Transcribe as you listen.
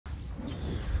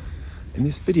In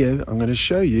this video, I'm going to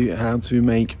show you how to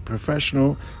make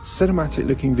professional cinematic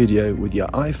looking video with your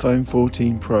iPhone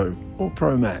 14 Pro or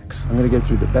Pro Max. I'm going to go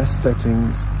through the best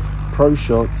settings, pro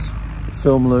shots,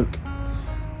 film look,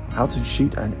 how to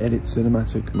shoot and edit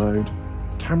cinematic mode,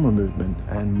 camera movement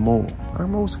and more.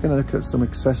 I'm also going to look at some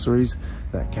accessories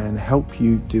that can help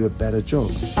you do a better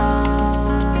job.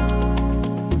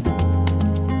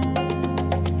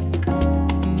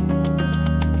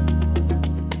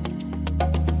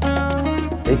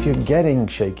 If you're getting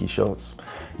shaky shots,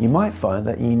 you might find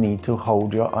that you need to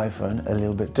hold your iPhone a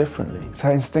little bit differently. So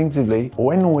instinctively,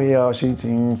 when we are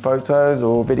shooting photos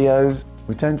or videos,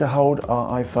 we tend to hold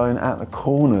our iPhone at the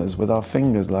corners with our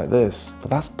fingers like this, but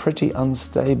that's pretty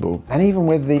unstable. And even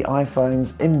with the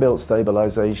iPhone's inbuilt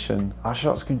stabilization, our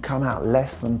shots can come out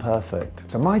less than perfect.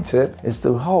 So my tip is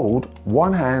to hold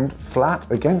one hand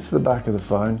flat against the back of the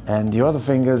phone and your other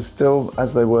fingers still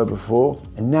as they were before.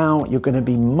 And now you're going to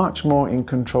be much more in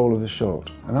control of the shot.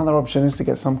 Another option is to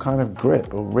get some kind of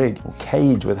grip or rig or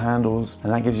cage with handles,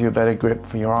 and that gives you a better grip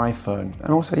for your iPhone.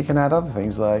 And also you can add other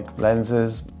things like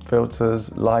lenses,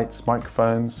 filters, lights,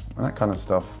 microphones, and that kind of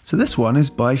stuff. So this one is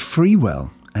by Freewell,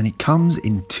 and it comes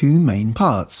in two main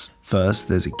parts. First,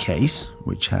 there's a case,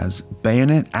 which has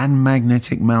bayonet and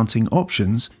magnetic mounting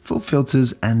options for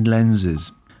filters and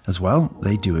lenses. As well,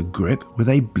 they do a grip with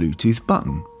a Bluetooth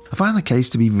button. I find the case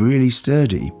to be really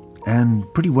sturdy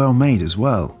and pretty well made as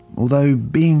well. Although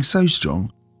being so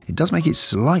strong, it does make it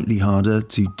slightly harder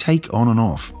to take on and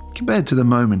off, compared to the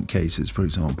Moment cases, for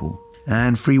example.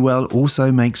 And Freewell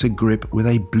also makes a grip with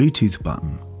a Bluetooth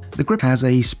button. The grip has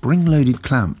a spring-loaded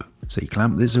clamp, so you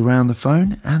clamp this around the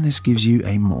phone and this gives you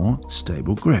a more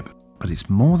stable grip. But it's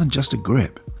more than just a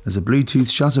grip. There's a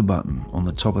Bluetooth shutter button on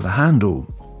the top of the handle.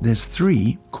 There's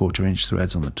 3 1/4-inch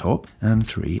threads on the top and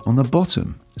 3 on the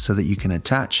bottom, so that you can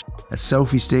attach a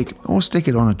selfie stick or stick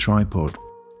it on a tripod.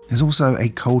 There's also a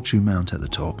cold shoe mount at the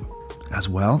top. As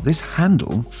well, this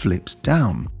handle flips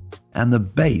down and the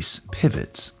base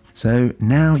pivots. So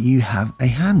now you have a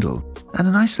handle. And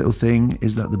a nice little thing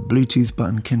is that the Bluetooth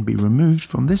button can be removed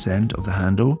from this end of the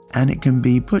handle and it can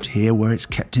be put here where it's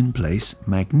kept in place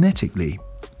magnetically.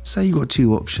 So you've got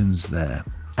 2 options there.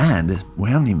 And we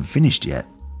haven't even finished yet,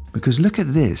 because look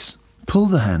at this. Pull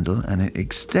the handle and it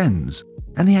extends,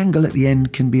 and the angle at the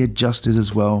end can be adjusted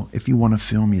as well if you want to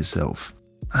film yourself.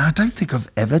 And I don't think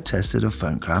I've ever tested a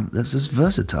phone clamp that's as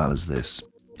versatile as this.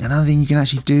 Another thing you can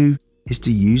actually do is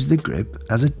to use the grip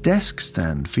as a desk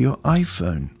stand for your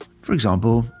iPhone. For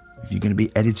example, if you're going to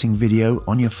be editing video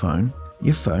on your phone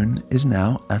is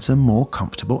now at a more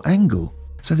comfortable angle.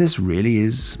 So this really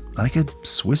is like a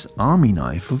Swiss Army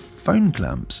knife of phone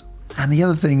clamps. And the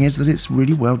other thing is that it's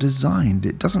really well designed.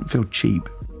 It doesn't feel cheap.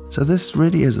 So this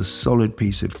really is a solid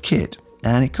piece of kit,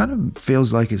 and it kind of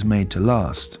feels like it's made to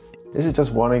last. This is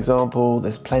just one example.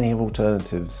 There's plenty of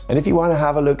alternatives. And if you want to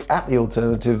have a look at the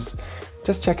alternatives,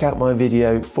 just check out my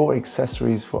video for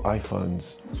accessories for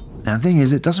iPhones. Now the thing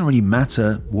is, it doesn't really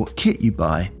matter what kit you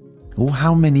buy or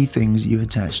how many things you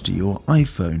attach to your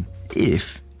iPhone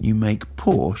if you make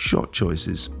poor shot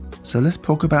choices. So let's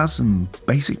talk about some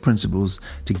basic principles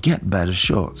to get better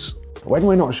shots. When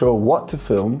we're not sure what to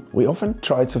film, we often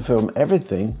try to film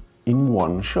everything in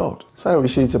one shot. So we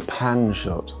shoot a pan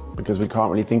shot because we can't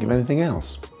really think of anything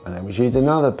else. And then we shoot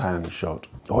another pan shot.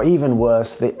 Or even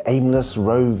worse, the aimless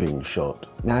roving shot.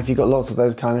 Now, if you've got lots of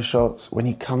those kind of shots, when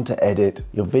you come to edit,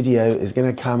 your video is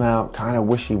going to come out kind of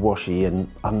wishy-washy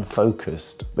and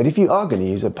unfocused. But if you are going to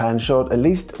use a pan shot, at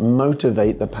least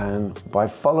motivate the pan by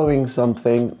following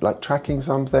something, like tracking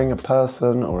something, a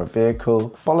person or a vehicle.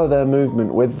 Follow their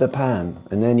movement with the pan,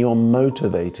 and then you're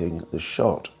motivating the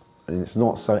shot. And it's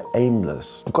not so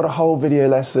aimless. I've got a whole video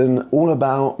lesson all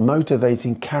about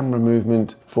motivating camera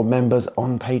movement for members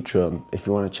on Patreon if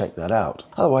you want to check that out.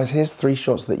 Otherwise, here's 3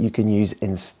 shots that you can use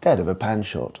instead of a pan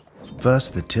shot.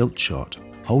 First, the tilt shot.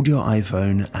 Hold your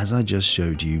iPhone as I just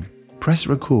showed you. Press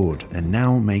record and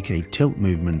now make a tilt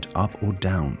movement up or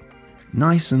down.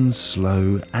 Nice and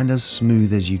slow and as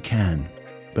smooth as you can.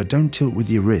 But don't tilt with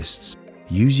your wrists.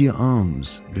 Use your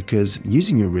arms, because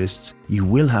using your wrists, you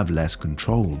will have less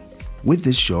control. With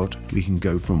this shot, we can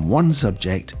go from one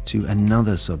subject to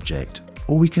another subject,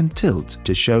 or we can tilt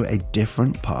to show a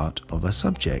different part of a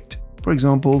subject. For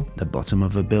example, the bottom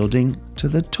of a building to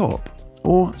the top,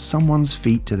 or someone's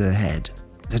feet to their head.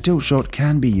 The tilt shot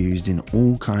can be used in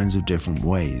all kinds of different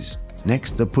ways.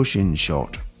 Next, the push-in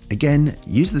shot. Again,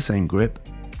 use the same grip,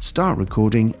 start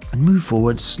recording and move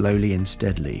forward slowly and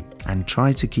steadily, and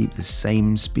try to keep the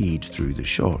same speed through the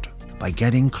shot. By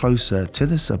getting closer to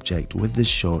the subject with this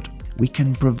shot, we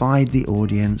can provide the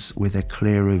audience with a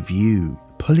clearer view,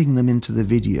 pulling them into the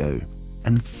video.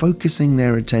 and focusing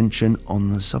their attention on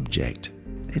the subject.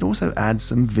 It also adds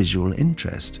some visual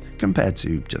interest compared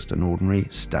to just an ordinary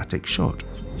static shot.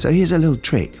 So here's a little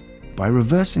trick. By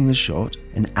reversing the shot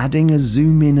and adding a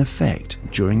zoom in effect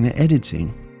during the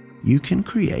editing, you can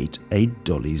create a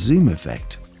Dolly-Zoom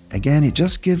effect. Again, it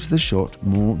just gives the shot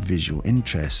more visual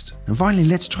interest. And finally,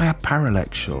 let's try a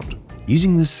parallax shot.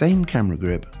 Using the same camera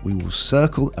grip, we will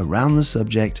circle around the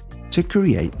subject to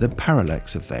create the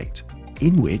parallax effect,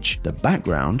 in which the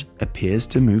background appears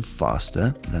to move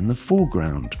faster than the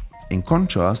foreground. In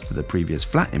contrast to the previous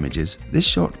flat images, this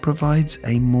shot provides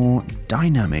a more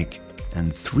dynamic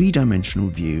and three-dimensional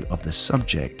view of the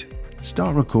subject.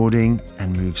 Start recording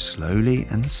and move slowly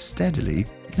and steadily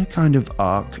in a kind of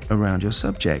arc around your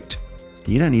subject.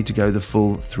 You don't need to go the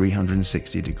full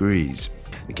 360 degrees.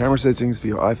 The camera settings for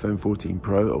your iPhone 14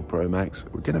 Pro or Pro Max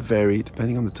are going to vary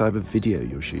depending on the type of video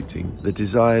you're shooting, the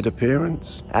desired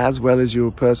appearance, as well as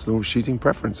your personal shooting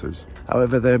preferences.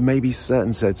 However, there may be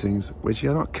certain settings which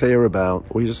you're not clear about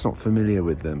or you're just not familiar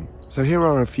with them. So here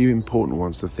are a few important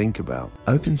ones to think about.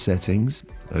 Open Settings,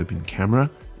 Open Camera,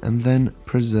 and then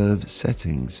Preserve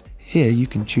Settings. Here you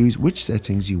can choose which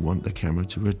settings you want the camera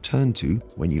to return to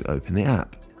when you open the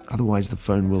app. Otherwise the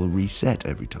phone will reset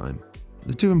every time.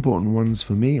 The two important ones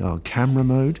for me are camera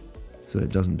mode, so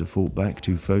it doesn't default back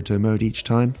to photo mode each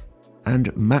time,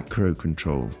 and macro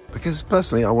control. Because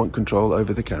personally I want control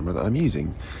over the camera that I'm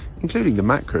using, including the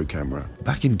macro camera.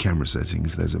 Back in camera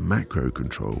settings there's a macro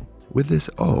control. With this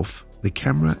off, the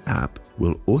camera app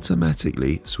will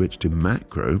automatically switch to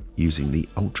macro using the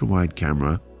ultra-wide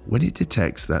camera when it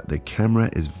detects that the camera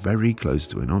is very close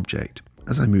to an object.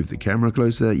 As I move the camera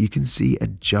closer, you can see a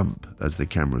jump as the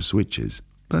camera switches.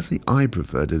 Personally, I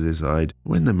prefer to decide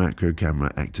when the macro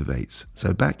camera activates.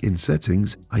 So back in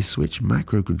settings, I switch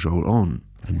macro control on.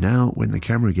 And now when the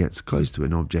camera gets close to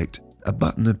an object, a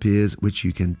button appears which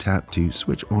you can tap to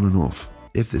switch on and off.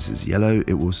 If this is yellow,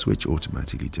 it will switch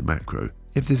automatically to macro.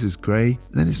 If this is grey,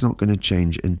 then it's not going to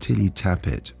change until you tap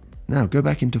it. Now go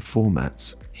back into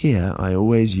formats. Here I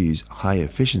always use high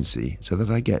efficiency so that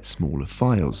I get smaller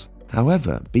files.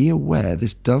 However, be aware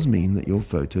this does mean that your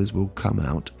photos will come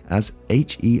out as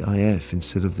HEIF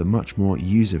instead of the much more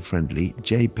user-friendly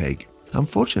JPEG.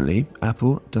 Unfortunately,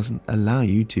 Apple doesn't allow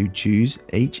you to choose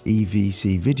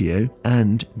HEVC video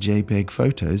and JPEG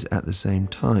photos at the same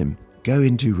time. Go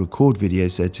into Record Video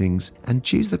settings and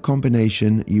choose the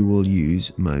combination you will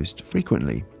use most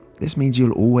frequently. This means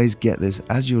you'll always get this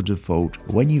as your default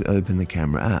when you open the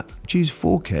camera app. Choose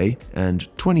 4K and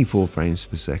 24 frames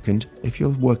per second if you're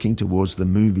working towards the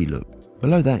movie look.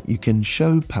 Below that, you can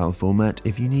show PAL format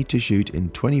if you need to shoot in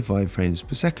 25 frames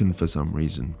per second for some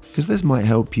reason, because this might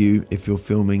help you if you're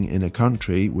filming in a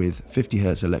country with 50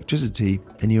 Hz electricity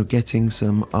and you're getting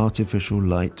some artificial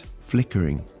light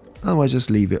flickering. Otherwise, just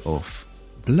leave it off.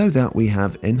 Below that, we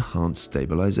have enhanced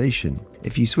stabilization.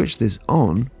 If you switch this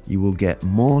on, you will get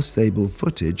more stable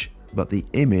footage, but the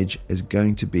image is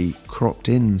going to be cropped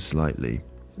in slightly.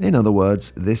 In other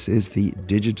words, this is the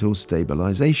digital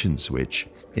stabilization switch.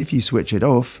 If you switch it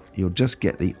off, you'll just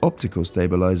get the optical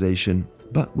stabilization,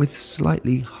 but with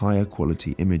slightly higher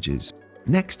quality images.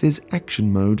 Next is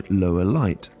Action Mode Lower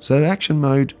Light. So Action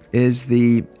Mode is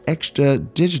the extra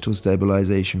digital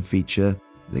stabilization feature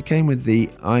that came with the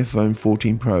iPhone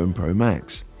 14 Pro and Pro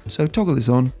Max. So toggle this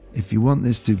on if you want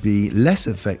this to be less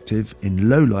effective in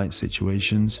low light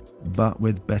situations, but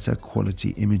with better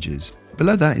quality images.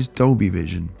 Below that is Dolby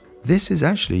Vision. This is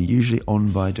actually usually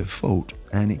on by default,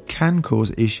 and it can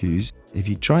cause issues if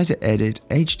you try to edit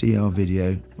HDR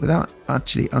video without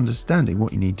actually understanding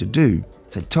what you need to do.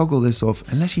 So toggle this off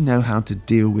unless you know how to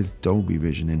deal with Dolby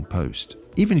Vision in post.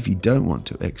 Even if you don't want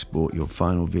to export your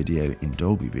final video in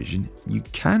Dolby Vision, you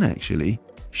can actually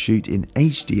shoot in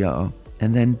HDR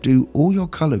and then do all your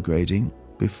color grading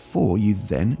before you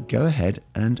then go ahead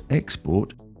and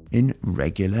export in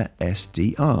regular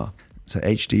SDR. So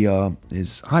HDR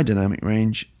is high dynamic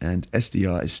range and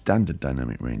SDR is standard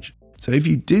dynamic range. So if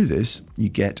you do this, you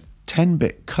get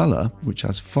 10-bit color, which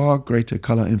has far greater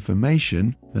color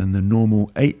information than the normal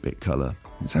 8-bit color.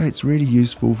 So it's really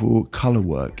useful for color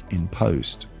work in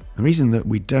post. The reason that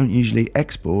we don't usually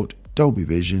export Dolby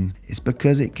Vision is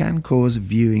because it can cause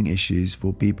viewing issues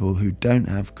for people who don't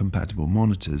have compatible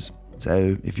monitors.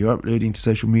 So if you're uploading to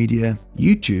social media,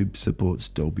 YouTube supports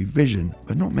Dolby Vision,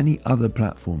 but not many other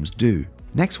platforms do.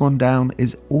 Next one down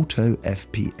is Auto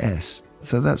FPS.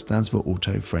 So that stands for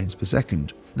auto frames per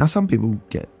second. Now some people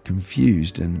get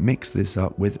confused and mix this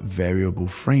up with variable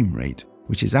frame rate,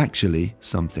 which is actually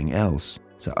something else.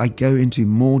 So I go into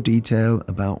more detail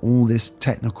about all this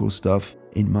technical stuff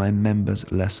in my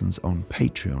members lessons on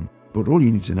Patreon. But all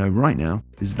you need to know right now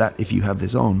is that if you have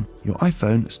this on, your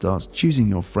iPhone starts choosing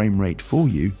your frame rate for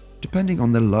you depending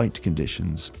on the light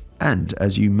conditions. And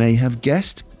as you may have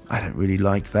guessed, I don't really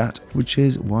like that, which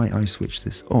is why I switched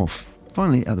this off.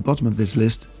 Finally, at the bottom of this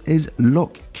list is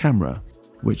lock camera,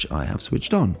 which I have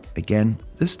switched on. Again,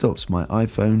 this stops my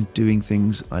iPhone doing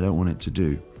things I don't want it to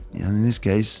do. And in this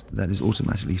case, that is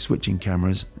automatically switching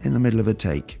cameras in the middle of a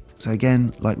take. So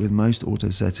again, like with most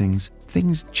auto settings,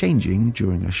 things changing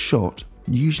during a shot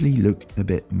usually look a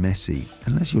bit messy,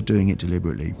 unless you're doing it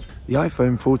deliberately. The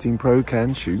iPhone 14 Pro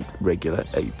can shoot regular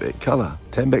 8-bit color,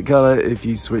 10-bit color if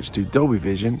you switch to Dolby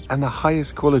Vision, and the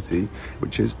highest quality,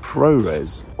 which is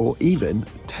ProRes, or even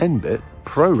 10-bit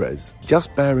ProRes.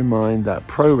 Just bear in mind that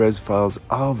ProRes files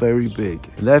are very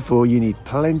big, and therefore you need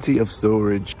plenty of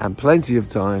storage and plenty of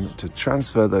time to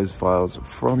transfer those files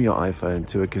from your iPhone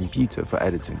to a computer for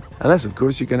editing. Unless of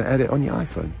course you're going to edit on your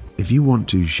iPhone. If you want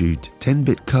to shoot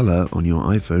 10-bit color on your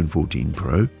iPhone 14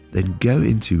 Pro, then go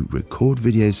into Record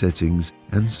Video Settings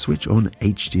and switch on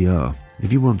HDR.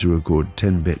 If you want to record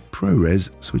 10-bit ProRes,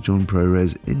 switch on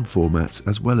ProRes in formats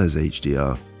as well as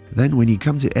HDR. Then when you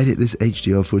come to edit this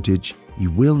HDR footage, you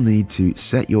will need to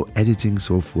set your editing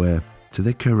software to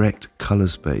the correct color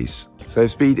space. So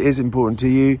if speed is important to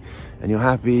you and you're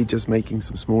happy just making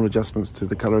some small adjustments to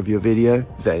the color of your video,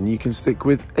 then you can stick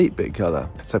with 8-bit color.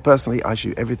 So personally, I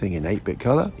shoot everything in 8-bit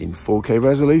color in 4K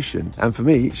resolution. And for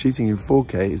me, shooting in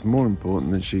 4K is more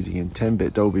important than shooting in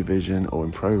 10-bit Dolby Vision or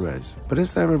in ProRes. But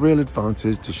is there a real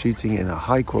advantage to shooting in a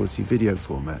high quality video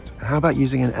format? How about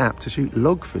using an app to shoot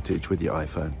log footage with your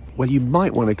iPhone? Well, you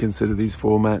might want to consider these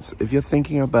formats if you're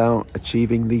thinking about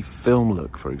achieving the film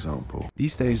look, for example.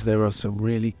 These days there are some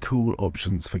really cool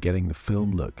options for getting the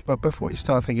film look. But before you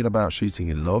start thinking about shooting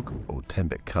in log or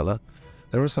 10-bit color,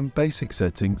 there are some basic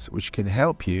settings which can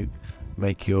help you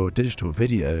make your digital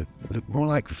video look more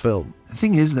like film. The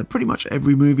thing is that pretty much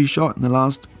every movie shot in the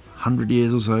last 100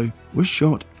 years or so was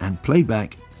shot and played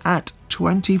back at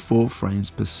 24 frames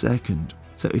per second.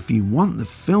 So if you want the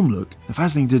film look, the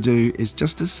first thing to do is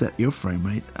just to set your frame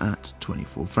rate at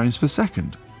 24 frames per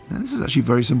second. Now this is actually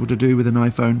very simple to do with an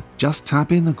iPhone. Just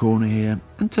tap in the corner here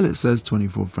until it says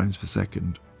 24 frames per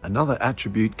second. Another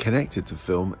attribute connected to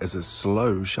film is a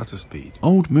slow shutter speed.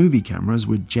 Old movie cameras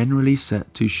were generally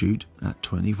set to shoot at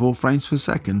 24 frames per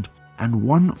second and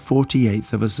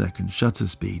 1/48 of a second shutter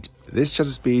speed. This shutter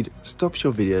speed stops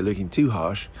your video looking too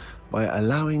harsh by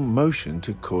allowing motion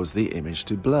to cause the image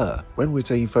to blur. When we're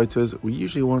taking photos, we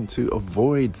usually want to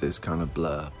avoid this kind of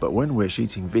blur, but when we're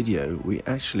shooting video, we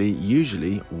actually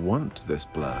usually want this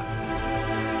blur.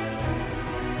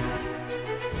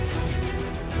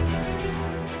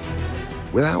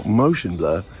 Without motion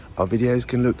blur, our videos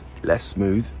can look less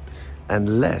smooth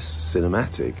and less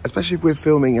cinematic, especially if we're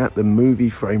filming at the movie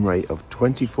frame rate of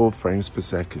 24 frames per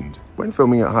second. When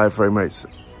filming at higher frame rates,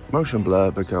 motion blur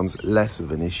becomes less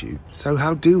of an issue. So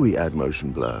how do we add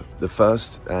motion blur? The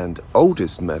first and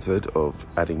oldest method of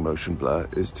adding motion blur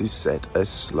is to set a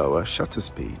slower shutter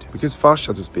speed, because fast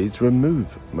shutter speeds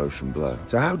remove motion blur.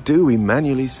 So how do we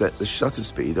manually set the shutter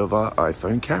speed of our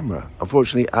iPhone camera?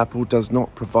 Unfortunately, Apple does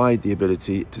not provide the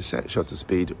ability to set shutter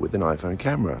speed with an iPhone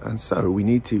camera, and so we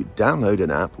need to download an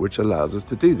app which allows us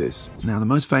to do this. Now the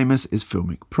most famous is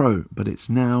Filmic Pro, but it's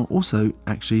now also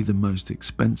actually the most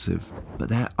expensive. But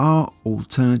there are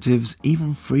alternatives,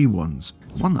 even free ones.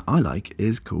 One that I like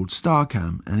is called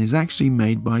StarCam and is actually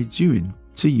made by Douyin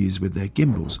to use with their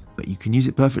gimbals, but you can use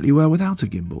it perfectly well without a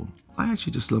gimbal. I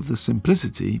actually just love the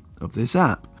simplicity of this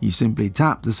app. You simply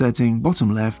tap the setting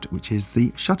bottom left, which is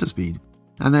the shutter speed,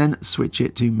 and then switch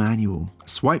it to manual.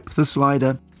 Swipe the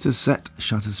slider to set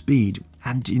shutter speed.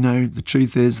 And you know, the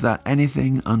truth is that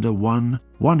anything under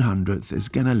 1/100th is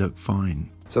gonna look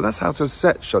fine. So that's how to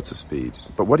set shutter speed.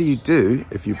 But what do you do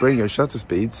if you bring your shutter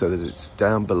speed so that it's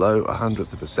down below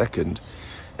 1/100th of a second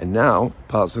and now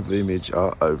parts of the image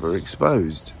are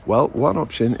overexposed? Well, one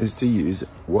option is to use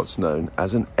what's known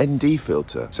as an ND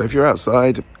filter. So if you're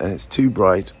outside and it's too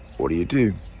bright, what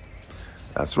do?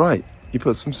 That's right, you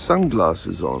put some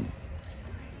sunglasses on.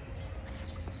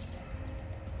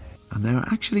 And there are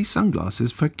actually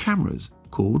sunglasses for cameras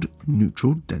called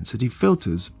neutral density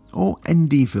filters, or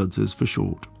ND filters for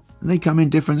short. They come in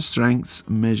different strengths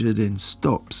measured in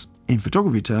stops. In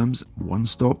photography terms, one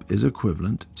stop is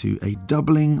equivalent to a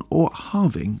doubling or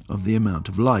halving of the amount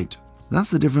of light.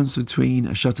 That's the difference between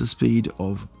a shutter speed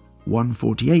of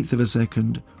 1/48th of a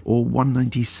second or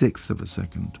 1/96th of a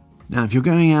second. Now, if you're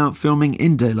going out filming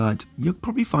in daylight, you'll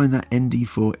probably find that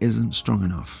ND4 isn't strong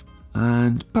enough.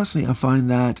 And personally, I find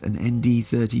that an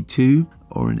ND32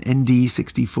 or an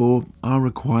ND64 are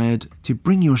required to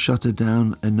bring your shutter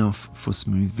down enough for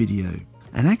smooth video.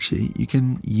 And actually, you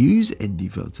can use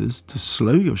ND filters to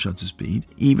slow your shutter speed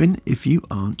even if you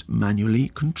aren't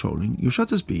manually controlling your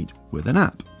shutter speed with an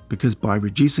app. Because by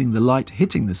reducing the light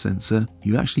hitting the sensor,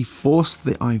 you actually force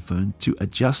the iPhone to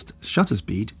adjust shutter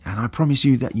speed, and I promise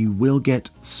you that you will get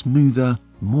smoother,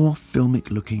 more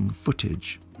filmic looking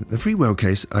footage. The Freewell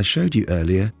case I showed you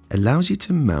earlier allows you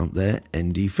to mount their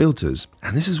ND filters,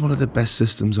 and this is one of the best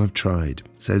systems I've tried.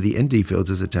 So the ND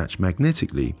filters attach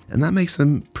magnetically, and that makes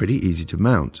them pretty easy to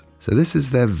mount. So this is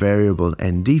their variable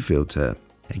ND filter.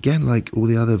 Again, like all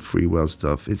the other Freewell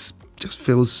stuff, it just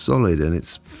feels solid and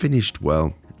it's finished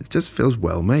well. It just feels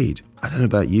well made. I don't know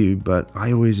about you, but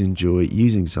I always enjoy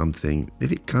using something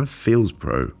if it kind of feels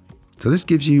pro. So this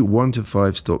gives you 1 to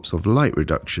 5 stops of light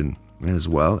reduction. As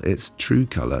well, it's true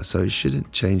color, so it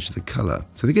shouldn't change the color.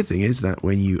 So the good thing is that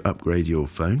when you upgrade your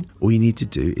phone, all you need to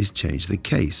do is change the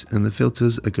case and the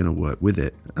filters are going to work with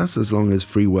it. That's as long as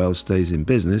Freewell stays in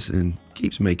business and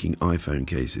keeps making iPhone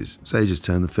cases. So you just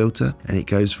turn the filter and it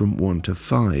goes from 1 to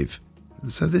 5.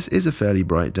 So this is a fairly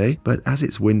bright day, but as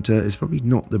it's winter, it's probably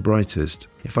not the brightest.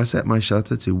 If I set my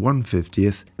shutter to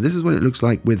 1/50th, this is what it looks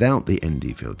like without the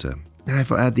ND filter. Now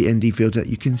if I add the ND filter,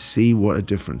 you can see what a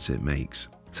difference it makes.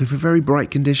 So for very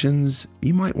bright conditions,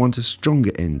 you might want a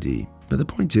stronger ND. But the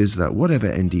point is that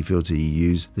whatever ND filter you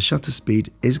use, the shutter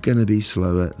speed is going to be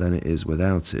slower than it is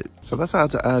without it. So that's how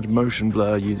to add motion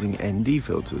blur using ND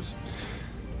filters.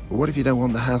 But what if you don't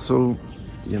want the hassle?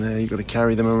 You know, you got to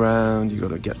carry them around, you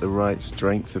got to get the right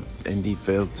strength of ND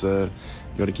filter,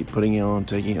 you got to keep putting it on,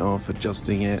 taking it off,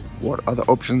 adjusting it. What other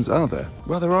options are there?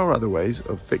 Well, there are other ways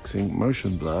of fixing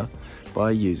motion blur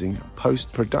by using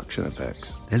post-production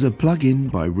effects. There's a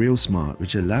plugin by Real Smart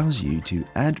which allows you to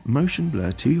add motion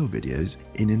blur to your videos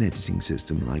in an editing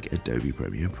system like Adobe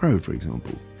Premiere Pro, for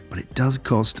example. But it does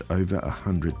cost over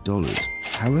 $100.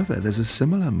 However, there's a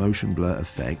similar motion blur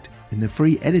effect in the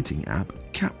free editing app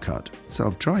CapCut. So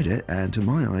I've tried it, and to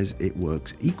my eyes it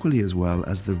works equally as well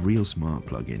as the Real Smart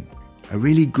plugin. A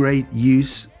really great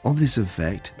use of this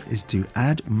effect is to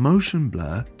add motion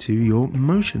blur to your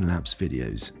motion lapse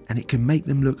videos, and it can make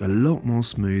them look a lot more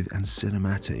smooth and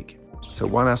cinematic. So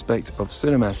one aspect of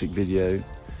cinematic video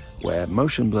where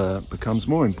motion blur becomes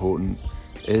more important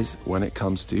is when it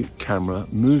comes to camera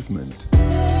movement.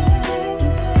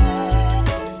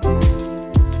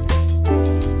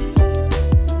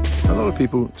 A lot of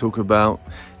people talk about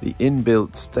the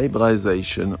inbuilt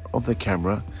stabilization of the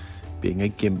camera being a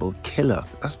gimbal killer.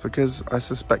 That's because I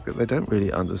suspect that they don't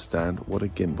really understand what a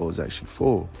gimbal is actually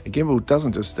for. A gimbal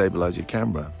doesn't just stabilize your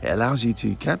camera, it allows you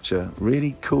to capture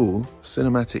really cool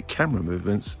cinematic camera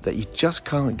movements that you just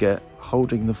can't get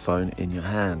holding the phone in your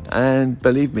hand. And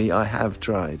believe me, I have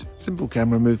tried. Simple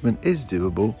camera movement is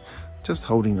doable, just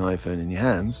holding the iPhone in your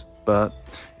hands, but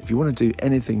if you want to do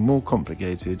anything more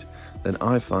complicated, then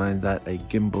I find that a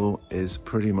gimbal is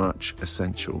pretty much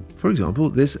essential. For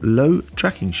example, this low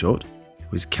tracking shot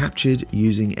was captured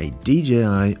using a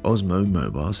DJI Osmo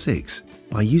Mobile 6.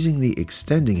 By using the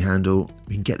extending handle,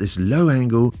 we can get this low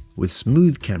angle with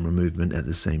smooth camera movement at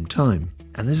the same time.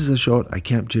 And this is a shot I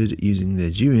captured using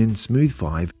the Zhiyun Smooth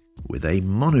 5 with a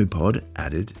monopod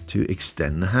added to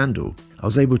extend the handle. I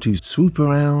was able to swoop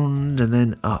around and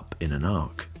then up in an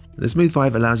arc. The Smooth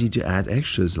 5 allows you to add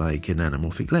extras like an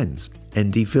anamorphic lens,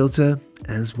 ND filter,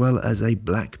 as well as a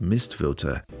black mist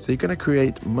filter. So you're going to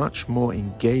create much more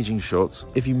engaging shots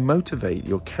if you motivate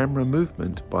your camera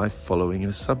movement by following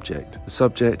a subject. The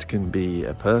subject can be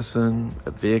a person,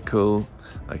 a vehicle,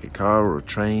 like a car or a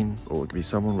train, or it could be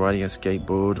someone riding a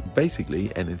skateboard,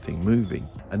 basically anything moving.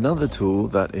 Another tool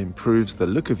that improves the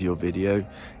look of your video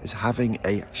is having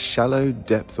a shallow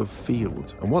depth of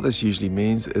field. And what this usually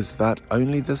means is that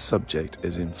only the subject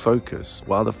is in focus,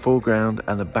 while the foreground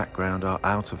and the background are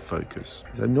out of focus.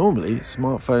 So normally,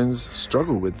 smartphones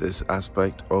struggle with this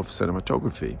aspect of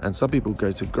cinematography, and some people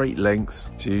go to great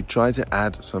lengths to try to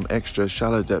add some extra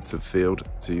shallow depth of field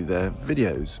to their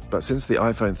videos. But since the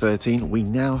iPhone 13, we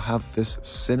now have this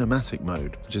cinematic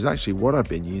mode, which is actually what I've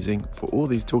been using for all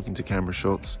these talking to camera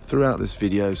shots throughout this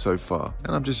video so far.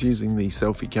 And I'm just using the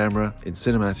selfie camera in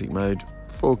cinematic mode,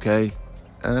 4K,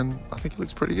 and I think it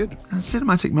looks pretty good. And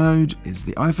cinematic mode is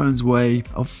the iPhone's way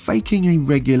of faking a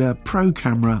regular pro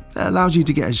camera that allows you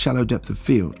to get a shallow depth of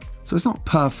field. So it's not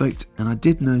perfect, and I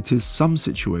did notice some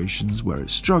situations where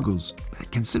it struggles.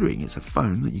 But considering it's a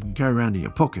phone that you can carry around in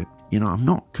your pocket, you know, I'm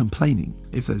not complaining.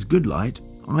 If there's good light,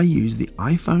 I use the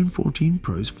iPhone 14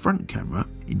 Pro's front camera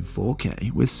in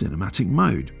 4K with cinematic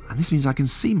mode. And this means I can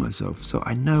see myself, so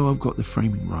I know I've got the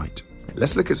framing right.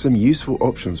 Let's look at some useful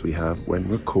options we have when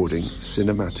recording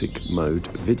cinematic mode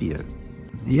video.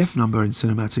 The F number in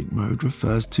cinematic mode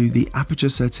refers to the aperture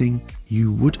setting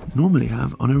you would normally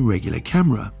have on a regular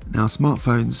camera. Now,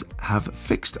 smartphones have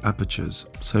fixed apertures,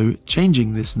 so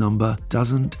changing this number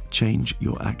doesn't change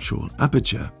your actual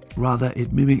aperture. Rather,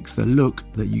 it mimics the look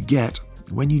that you get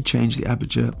when you change the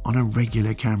aperture on a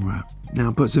regular camera. Now,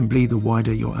 put simply, the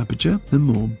wider your aperture, the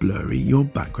more blurry your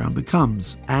background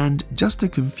becomes. And just to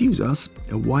confuse us,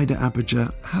 a wider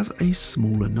aperture has a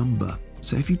smaller number.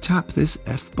 So if you tap this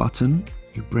F button,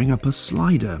 you bring up a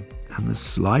slider, and the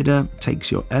slider takes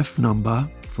your F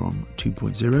number from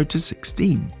 2.0 to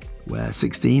 16, where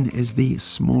 16 is the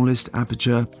smallest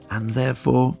aperture and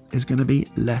therefore is going to be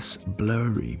less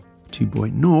blurry.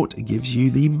 2.0 gives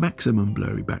you the maximum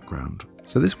blurry background.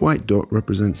 So this white dot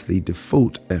represents the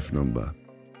default F number.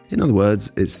 In other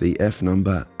words, it's the F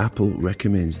number Apple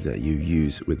recommends that you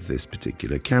use with this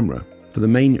particular camera. For the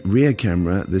main rear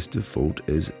camera, this default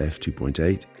is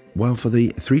f2.8, while for the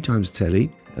 3x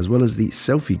tele, as well as the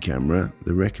selfie camera,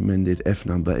 the recommended F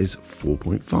number is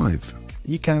 4.5.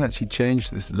 You can actually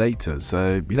change this later,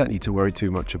 so you don't need to worry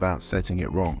too much about setting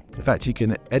it wrong. In fact, you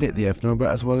can edit the F number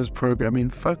as well as program in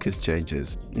focus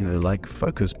changes, like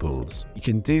focus pulls. You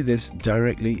can do this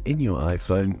directly in your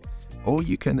iPhone, or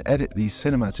you can edit these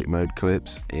cinematic mode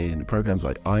clips in programs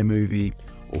like iMovie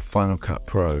or Final Cut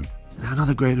Pro. Now,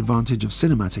 another great advantage of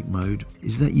cinematic mode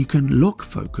is that you can lock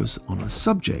focus on a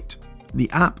subject. The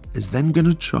app is then going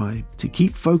to try to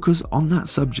keep focus on that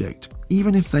subject,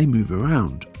 even if they move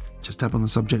around. Just tap on the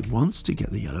subject once to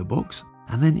get the yellow box,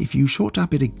 and then if you short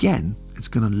tap it again, it's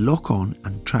going to lock on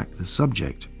and track the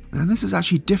subject. And this is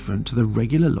actually different to the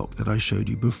regular lock that I showed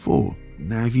you before.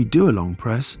 Now, if you do a long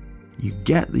press, you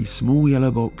get the small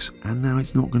yellow box, and now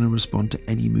it's not going to respond to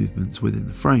any movements within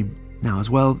the frame. Now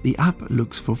as well, the app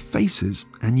looks for faces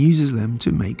and uses them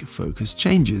to make focus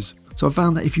changes. So I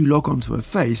found that if you lock onto a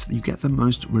face, you get the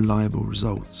most reliable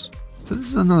results. So this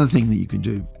is another thing that you can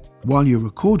do. While you're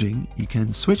recording, you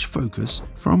can switch focus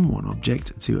from one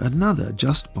object to another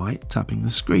just by tapping the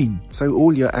screen. So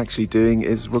all you're actually doing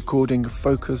is recording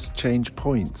focus change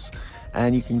points,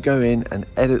 and you can go in and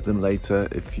edit them later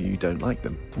if you don't like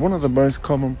them. One of the most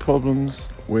common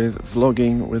problems with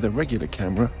vlogging with a regular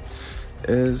camera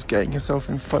is getting yourself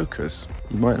in focus.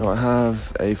 You might not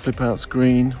have a flip out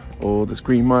screen, or the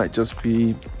screen might just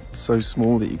be so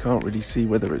small that you can't really see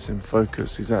whether it's in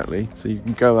focus exactly. So you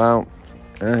can go out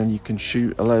and you can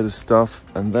shoot a load of stuff,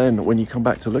 and then when you come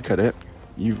back to look at it,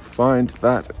 you find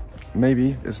that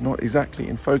maybe it's not exactly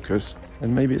in focus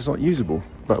and maybe it's not usable.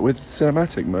 But with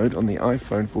cinematic mode on the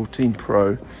iPhone 14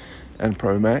 Pro and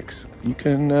Pro Max, you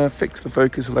can fix the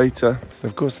focus later. So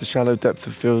of course the shallow depth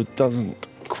of field doesn't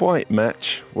quite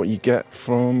match what you get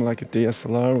from like a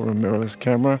DSLR or a mirrorless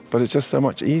camera, but it's just so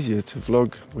much easier to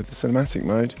vlog with the cinematic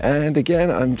mode. And again,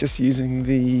 I'm just using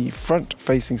the front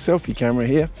facing selfie camera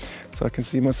here, so I can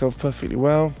see myself perfectly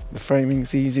well. The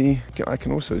framing's easy. I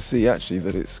can also see actually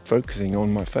that it's focusing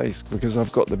on my face because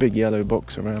I've got the big yellow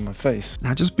box around my face.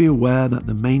 Now just be aware that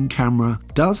the main camera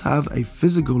does have a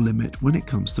physical limit when it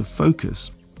comes to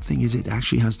focus. The thing is, it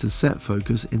actually has to set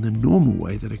focus in the normal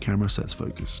way that a camera sets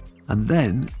focus. And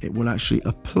then it will actually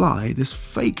apply this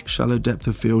fake shallow depth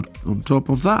of field on top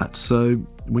of that. So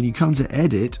when you come to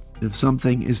edit, if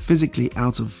something is physically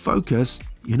out of focus,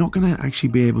 you're not going to actually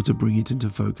be able to bring it into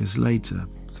focus later.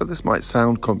 So this might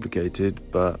sound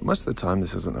complicated, but most of the time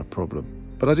this isn't a problem.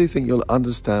 But I do think you'll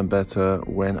understand better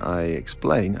when I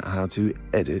explain how to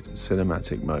edit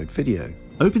cinematic mode video.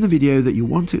 Open the video that you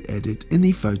want to edit in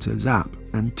the Photos app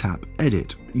and tap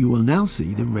Edit. You will now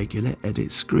see the regular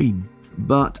edit screen,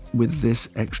 but with this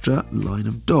extra line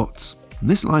of dots. And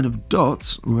this line of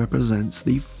dots represents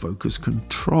the focus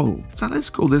control. So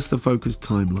let's call this the focus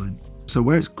timeline. So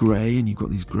where it's grey and you've got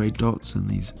these grey dots and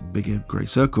these bigger grey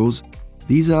circles,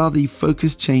 these are the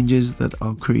focus changes that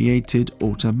are created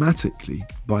automatically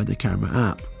by the camera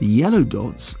app. The yellow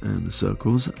dots and the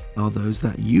circles are those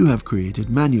that you have created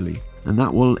manually. And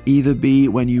that will either be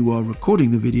when you are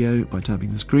recording the video by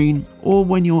tapping the screen, or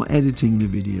when you're editing the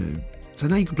video. So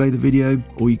now you can play the video,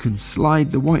 or you can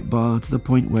slide the white bar to the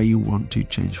point where you want to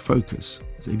change focus.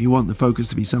 So if you want the focus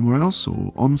to be somewhere else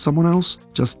or on someone else,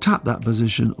 just tap that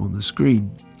position on the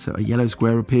screen. So a yellow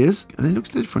square appears, and it looks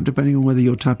different depending on whether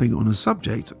you're tapping on a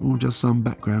subject or just some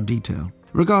background detail.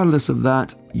 Regardless of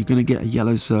that, you're going to get a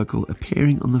yellow circle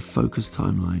appearing on the focus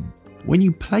timeline. When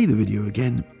you play the video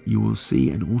again, you will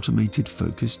see an automated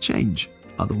focus change,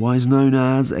 otherwise known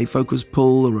as a focus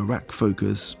pull or a rack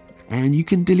focus. And you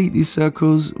can delete these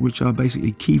circles, which are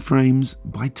basically keyframes,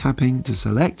 by tapping to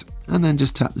select and then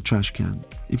just tap the trash can.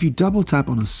 If you double tap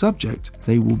on a subject,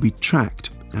 they will be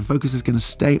tracked and focus is going to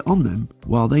stay on them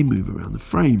while they move around the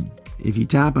frame. If you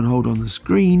tap and hold on the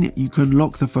screen, you can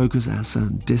lock the focus at a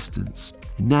certain distance.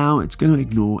 And now it's going to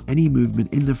ignore any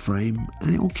movement in the frame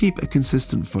and it will keep a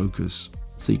consistent focus.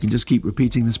 So you can just keep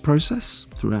repeating this process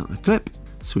throughout the clip,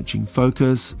 switching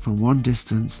focus from one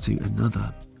distance to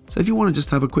another. So if you want to just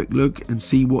have a quick look and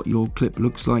see what your clip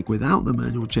looks like without the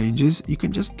manual changes, you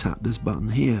can just tap this button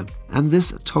here. And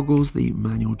this toggles the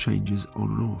manual changes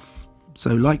on and off. So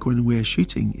like when we're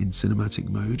shooting in cinematic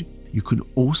mode, you can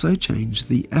also change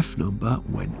the F number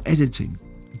when editing.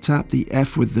 Tap the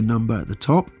F with the number at the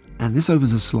top, and this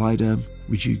opens a slider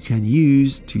which you can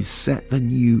use to set the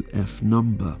new F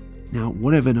number. Now,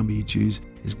 whatever number you choose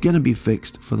is going to be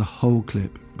fixed for the whole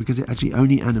clip because it actually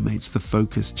only animates the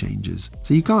focus changes.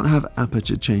 So you can't have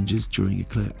aperture changes during a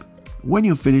clip. When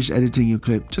you're finished editing your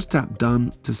clip, just tap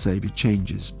done to save your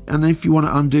changes. And if you want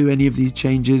to undo any of these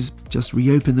changes, just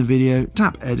reopen the video,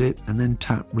 tap edit, and then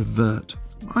tap revert.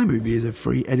 iMovie is a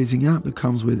free editing app that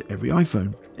comes with every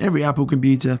iPhone, every Apple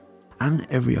computer, and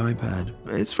every iPad.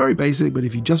 It's very basic, but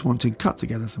if you just want to cut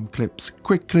together some clips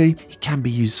quickly, it can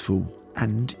be useful.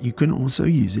 And you can also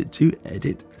use it to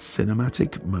edit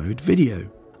cinematic mode video.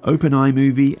 Open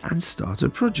iMovie and start a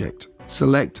project.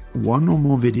 Select one or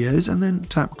more videos and then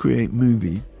tap Create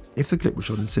Movie. If the clip was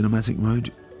shot in cinematic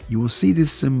mode, you will see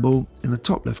this symbol in the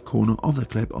top left corner of the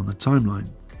clip on the timeline.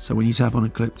 So when you tap on a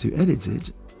clip to edit it,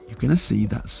 you're going to see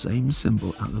that same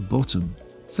symbol at the bottom.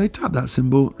 So tap that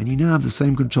symbol and you now have the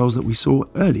same controls that we saw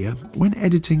earlier when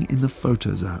editing in the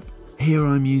Photos app. Here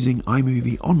I'm using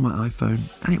iMovie on my iPhone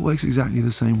and it works exactly the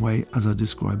same way as I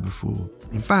described before.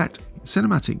 In fact,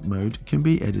 cinematic mode can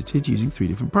be edited using 3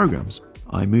 different programs.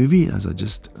 iMovie, as I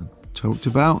just talked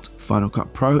about, Final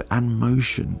Cut Pro, and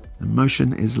Motion. And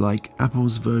Motion is like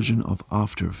Apple's version of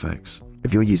After Effects.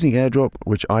 If you're using AirDrop,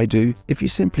 which I do, if you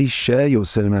simply share your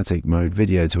cinematic mode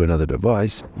video to another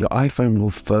device, your iPhone will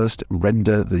first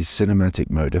render the cinematic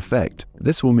mode effect.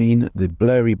 This will mean the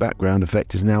blurry background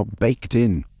effect is now baked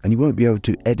in, and you won't be able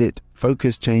to edit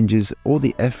focus changes or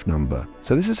the F number.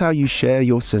 So this is how you share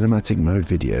your cinematic mode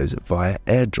videos via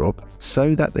AirDrop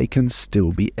so that they can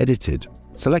still be edited.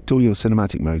 Select all your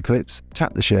cinematic mode clips,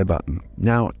 tap the share button.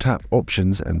 Now tap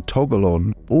options and toggle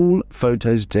on all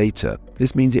photos data.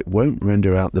 This means it won't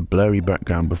render out the blurry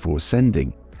background before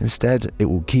sending. Instead, it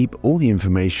will keep all the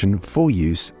information for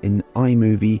use in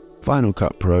iMovie, Final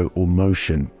Cut Pro or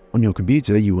Motion. On your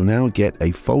computer, you will now get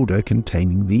a folder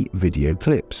containing the video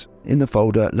clips. In the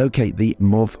folder, locate the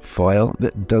MOV file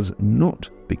that does not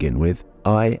begin with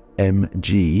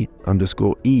img_e,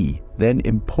 then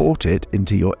import it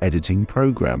into your editing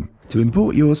program. To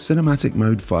import your cinematic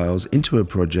mode files into a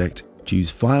project,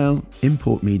 choose File,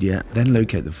 Import Media, then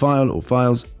locate the file or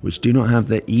files which do not have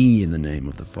the E in the name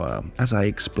of the file, as I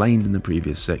explained in the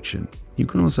previous section. You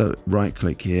can also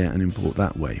right-click here and import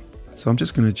that way. So I'm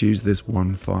just going to choose this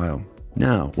one file.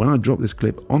 Now, when I drop this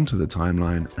clip onto the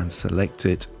timeline and select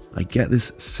it, I get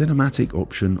this cinematic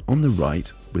option on the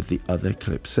right with the other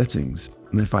clip settings.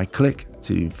 And if I click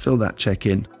to fill that check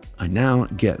in, I now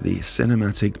get the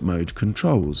cinematic mode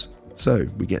controls. So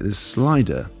we get this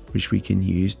slider, which we can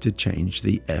use to change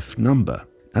the F number.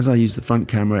 As I use the front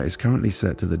camera, it's currently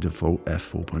set to the default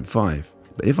f4.5.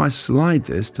 But if I slide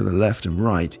this to the left and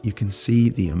right, you can see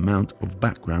the amount of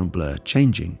background blur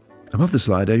changing. Above the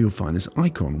slider, you'll find this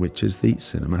icon, which is the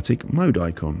cinematic mode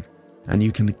icon. And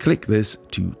you can click this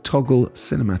to toggle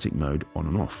cinematic mode on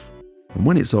and off. And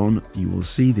when it's on, you will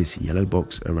see this yellow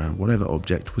box around whatever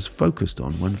object was focused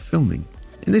on when filming.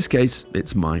 In this case,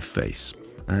 it's my face.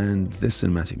 And this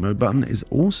cinematic mode button is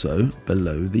also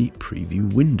below the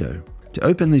preview window. To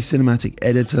open the cinematic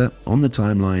editor on the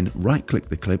timeline, right-click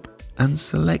the clip and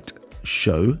select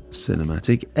Show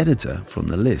Cinematic Editor from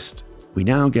the list. We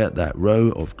now get that row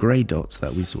of grey dots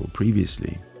that we saw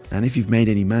previously. And if you've made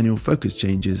any manual focus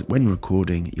changes when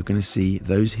recording, you're going to see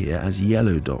those here as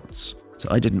yellow dots. So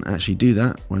I didn't actually do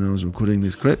that when I was recording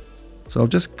this clip. So I'll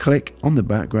just click on the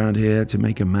background here to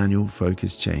make a manual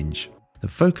focus change. The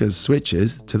focus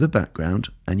switches to the background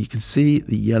and you can see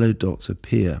the yellow dots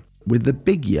appear, with the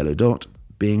big yellow dot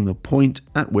being the point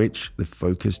at which the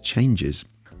focus changes.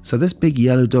 So this big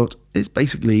yellow dot is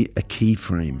basically a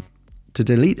keyframe. To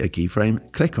delete a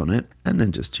keyframe, click on it and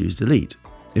then just choose delete.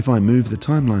 If I move the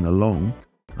timeline along,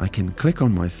 I can click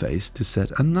on my face to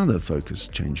set another focus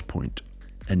change point.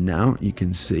 And now you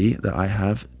can see that I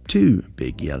have 2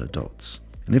 big yellow dots.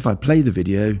 And if I play the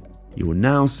video, you will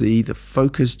now see the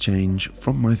focus change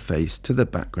from my face to the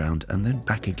background and then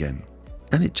back again.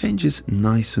 And it changes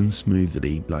nice and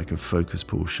smoothly like a focus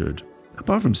pull should.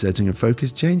 Apart from setting a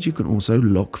focus change, you can also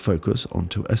lock focus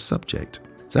onto a subject.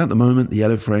 So at the moment, the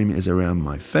yellow frame is around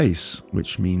my face,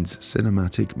 which means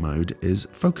cinematic mode is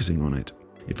focusing on it.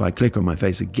 If I click on my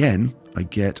face again, I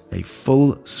get a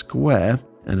full square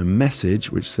and a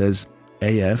message which says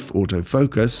AF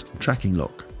autofocus tracking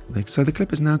lock. So the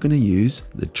clip is now going to use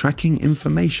the tracking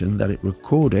information that it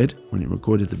recorded when it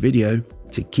recorded the video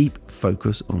to keep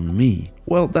focus on me.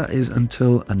 Well, that is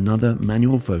until another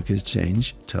manual focus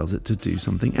change tells it to do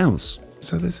something else.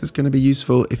 So this is going to be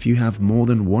useful if you have more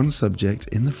than one subject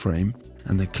in the frame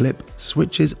and the clip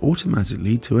switches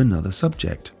automatically to another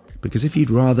subject. Because if you'd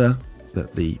rather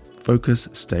that the focus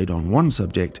stayed on one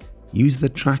subject, use the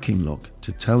tracking lock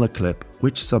to tell the clip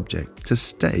which subject to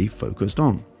stay focused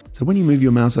on. So when you move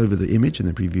your mouse over the image in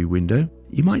the preview window,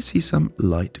 you might see some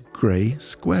light grey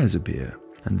squares appear.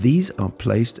 And these are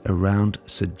placed around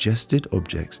suggested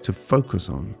objects to focus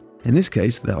on. In this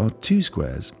case, there are 2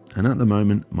 squares, and at the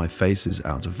moment my face is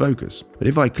out of focus. But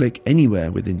if I click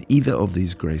anywhere within either of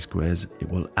these grey squares, it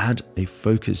will add a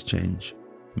focus change,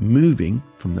 moving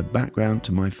from the background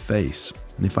to my face.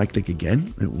 And if I click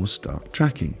again, it will start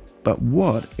tracking. But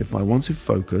what if I want to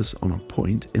focus on a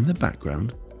point in the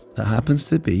background that happens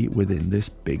to be within this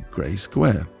big grey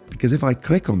square? Because if I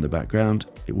click on the background,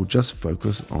 it will just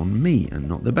focus on me and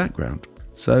not the background.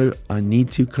 So I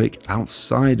need to click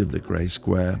outside of the grey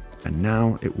square, and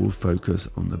now it will focus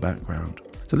on the background.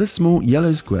 So this small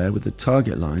yellow square with the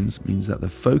target lines means that the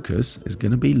focus is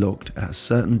going to be locked at a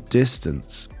certain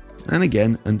distance. And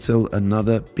again, until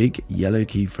another big yellow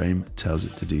keyframe tells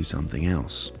it to do something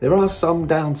else. There are some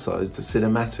downsides to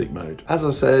cinematic mode. As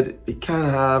I said, it can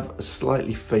have a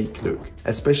slightly fake look,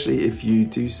 especially if you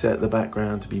do set the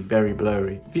background to be very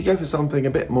blurry. If you go for something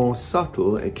a bit more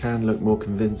subtle, it can look more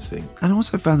convincing. And I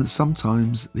also found that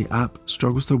sometimes the app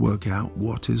struggles to work out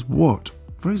what is what.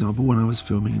 For example, when I was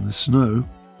filming in the snow,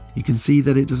 you can see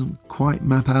that it doesn't quite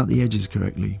map out the edges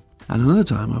correctly. And another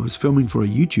time I was filming for a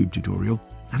YouTube tutorial,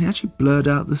 and it actually blurred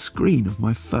out the screen of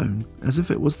my phone as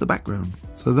if it was the background.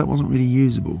 So that wasn't really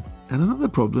usable. And another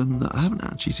problem that I haven't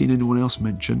actually seen anyone else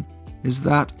mention is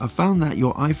that I found that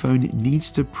your iPhone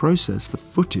needs to process the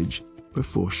footage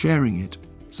before sharing it.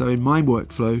 So in my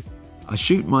workflow, I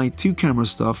shoot my 2 camera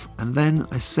stuff and then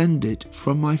I send it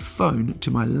from my phone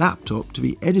to my laptop to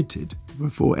be edited.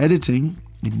 Before editing,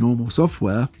 in normal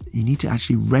software, you need to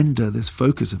actually render this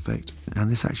focus effect, and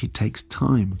this actually takes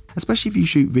time, especially if you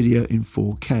shoot video in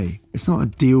 4K. It's not a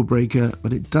deal breaker,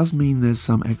 but it does mean there's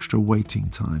some extra waiting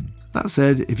time. That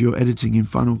said, if you're editing in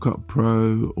Final Cut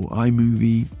Pro or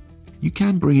iMovie, you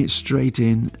can bring it straight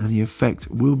in and the effect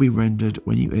will be rendered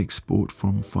when you export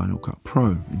from Final Cut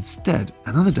Pro instead.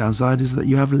 Another downside is that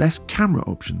you have less camera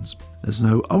options. There's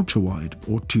no ultra-wide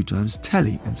or 2x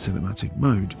tele in cinematic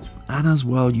mode. And as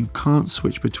well, you can't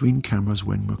switch between cameras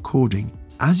when recording,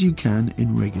 as you can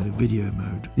in regular video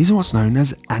mode. These are what's known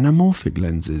as anamorphic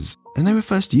lenses, and they were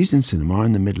first used in cinema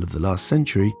in the middle of the last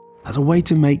century as a way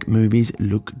to make movies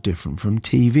look different from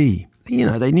TV. You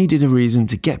know, they needed a reason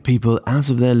to get people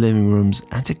out of their living rooms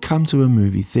and to come to a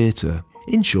movie theatre.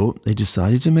 In short, they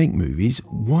decided to make movies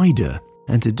wider.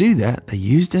 And to do that, they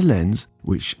used a lens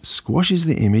which squashes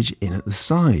the image in at the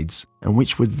sides, and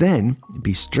which would then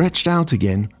be stretched out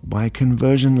again by a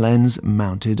conversion lens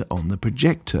mounted on the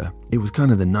projector. It was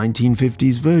kind of the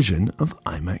 1950s version of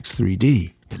IMAX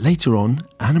 3D. But later on,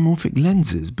 anamorphic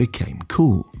lenses became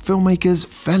cool. Filmmakers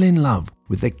fell in love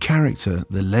with the character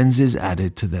the lenses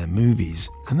added to their movies.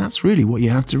 And that's really what you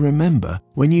have to remember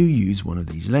when you use one of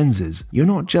these lenses. You're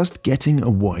not just getting a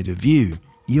wider view,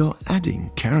 you're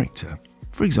adding character.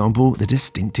 For example, the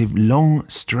distinctive long,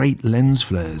 straight lens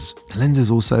flares. The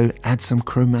lenses also add some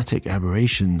chromatic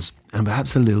aberrations and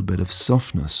perhaps a little bit of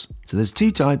softness. So there's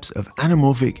 2 types of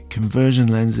anamorphic conversion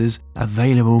lenses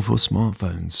available for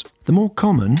smartphones. The more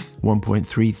common,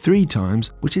 1.33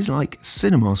 times, which is like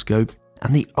CinemaScope,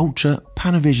 and the ultra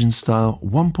Panavision style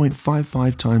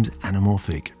 1.55 times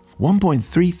anamorphic.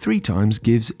 1.33 times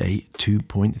gives a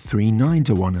 2.39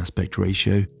 to 1 aspect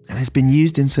ratio and has been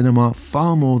used in cinema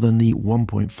far more than the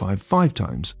 1.55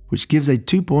 times, which gives a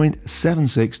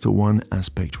 2.76 to 1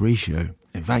 aspect ratio.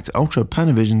 In fact, Ultra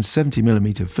Panavision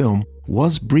 70mm film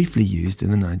was briefly used in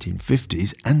the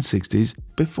 1950s and 60s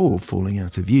before falling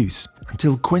out of use,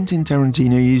 until Quentin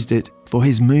Tarantino used it for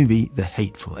his movie The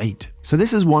Hateful Eight. So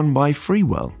this is one by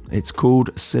Freewell. It's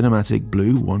called Cinematic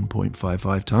Blue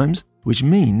 1.55 times, which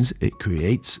means it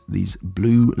creates these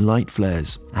blue light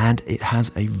flares, and it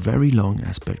has a very long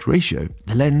aspect ratio.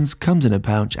 The lens comes in a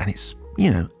pouch and it's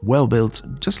you know, well built,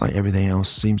 just like everything else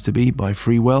seems to be by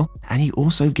Freewell. And you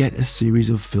also get a series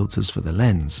of filters for the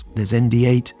lens. There's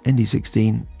ND8,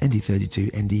 ND16,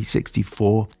 ND32,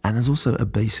 ND64, and there's also a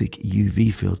basic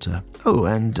UV filter. Oh,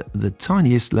 and the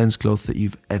tiniest lens cloth that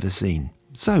you've ever seen.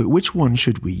 So which one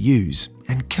should we use?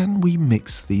 And can we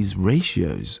mix these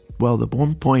ratios? Well, the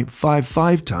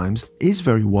 1.55 times is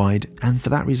very wide, and for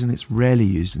that reason it's rarely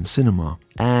used in cinema.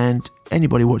 And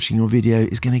anybody watching your video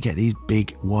is going to get these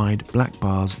big wide black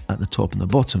bars at the top and the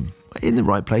bottom. In the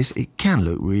right place it can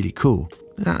look really cool.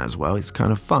 As well, it's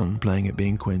kind of fun playing it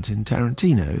being Quentin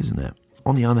Tarantino, isn't it?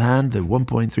 On the other hand, the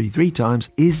 1.33 times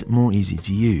is more easy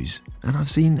to use. And I've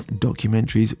seen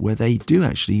documentaries where they do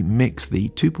actually mix the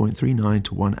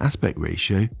 2.39:1 aspect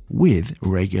ratio with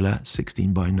regular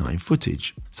 16:9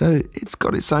 footage. So it's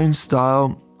got its own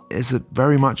style. It's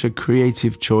very much a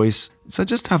creative choice. So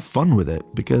just have fun with it,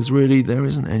 because really there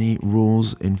isn't any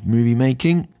rules in movie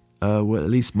making. Well, at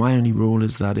least my only rule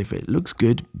is that if it looks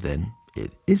good, then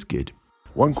it is good.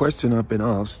 One question I've been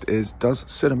asked is, does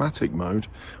cinematic mode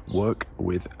work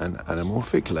with an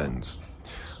anamorphic lens?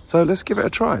 So let's give it a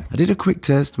try. I did a quick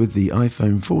test with the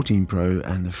iPhone 14 Pro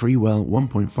and the Freewell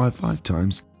 1.55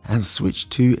 times and switched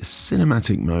to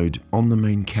cinematic mode on the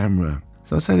main camera.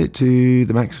 So I set it to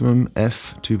the maximum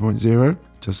f2.0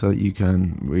 just so that you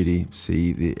can really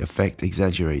see the effect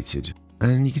exaggerated.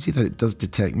 And you can see that it does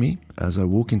detect me as I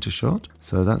walk into shot,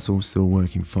 so that's all still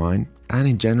working fine. And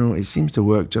in general, it seems to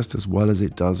work just as well as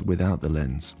it does without the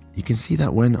lens. You can see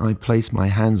that when I place my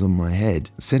hands on my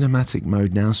head, cinematic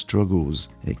mode now struggles.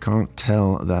 It can't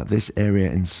tell that this area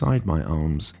inside my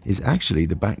arms is actually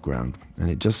the background, and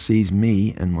it just sees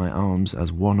me and my arms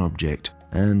as one object.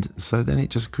 And so then it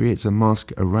just creates a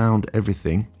mask around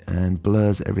everything and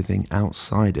blurs everything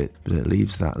outside it, but it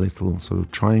leaves that little sort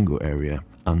of triangle area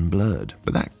unblurred.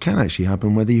 But that can actually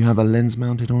happen whether you have a lens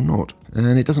mounted or not, and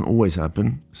it doesn't always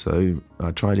happen. So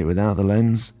I tried it without the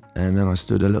lens, and then I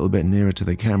stood a little bit nearer to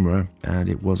the camera and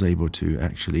it was able to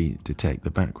actually detect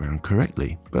the background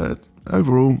correctly. But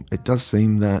overall, it does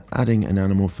seem that adding an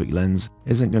anamorphic lens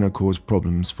isn't going to cause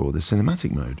problems for the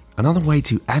cinematic mode. Another way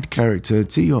to add character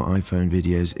to your iPhone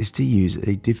videos is to use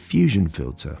a diffusion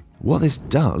filter. What this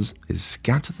does is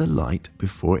scatter the light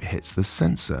before it hits the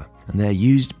sensor, and they're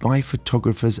used by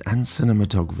photographers and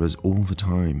cinematographers all the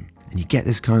time. And you get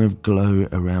this kind of glow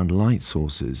around light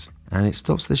sources, and it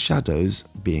stops the shadows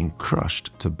being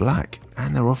crushed to black,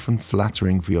 and they're often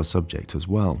flattering for your subject as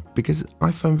well, because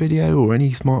iPhone video or any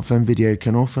smartphone video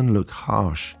can often look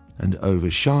harsh and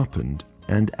over sharpened,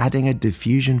 and adding a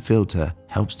diffusion filter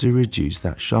helps to reduce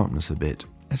that sharpness a bit.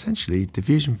 Essentially,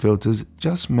 diffusion filters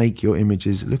just make your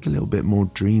images look a little bit more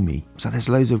dreamy. So there's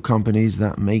loads of companies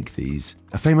that make these.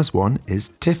 A famous one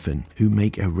is Tiffin, who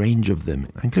make a range of them,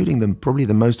 including probably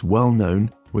the most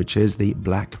well-known, which is the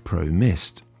Black Pro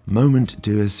Mist. Moment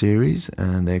do a series,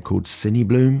 and they're called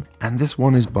Cinebloom, and this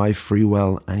one is by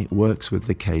Freewell, and it works with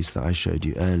the case that I showed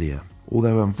you earlier.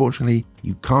 Although unfortunately,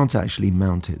 you can't actually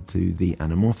mount it to the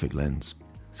anamorphic lens.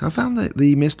 So I found that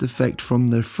the mist effect from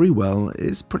the Freewell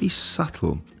is pretty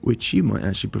subtle, which you might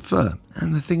actually prefer.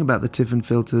 And the thing about the Tiffin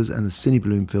filters and the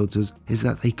Cinebloom filters is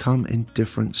that they come in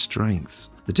different strengths.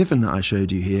 The Tiffin that I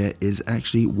showed you here is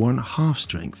actually 1/2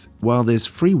 strength, while this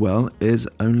Freewell is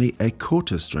only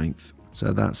 1/4 strength.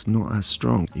 So that's not as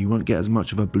strong. You won't get as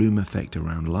much of a bloom effect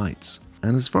around lights.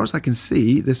 And as far as I can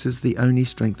see, this is the only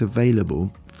strength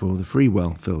available for the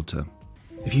Freewell filter.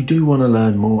 If you do want to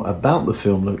learn more about the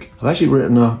film look, I've actually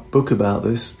written a book about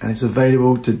this, and it's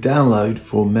available to download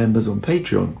for members on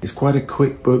Patreon. It's quite a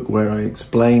quick book where I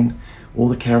explain all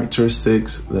the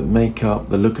characteristics that make up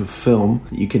the look of film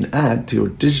that you can add to your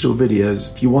digital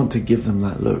videos if you want to give them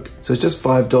that look. So it's just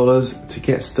 $5 to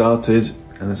get started,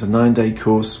 and it's a 9-day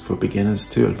course for beginners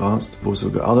to advanced. I've also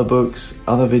got other books,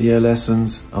 other video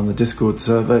lessons on the Discord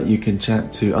server. You can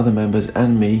chat to other members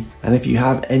and me, and if you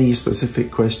have any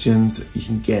specific questions, you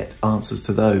can get answers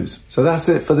to those. So that's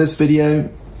it for this video,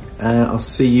 and I'll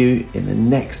see you in the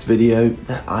next video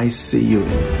that I see you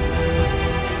in.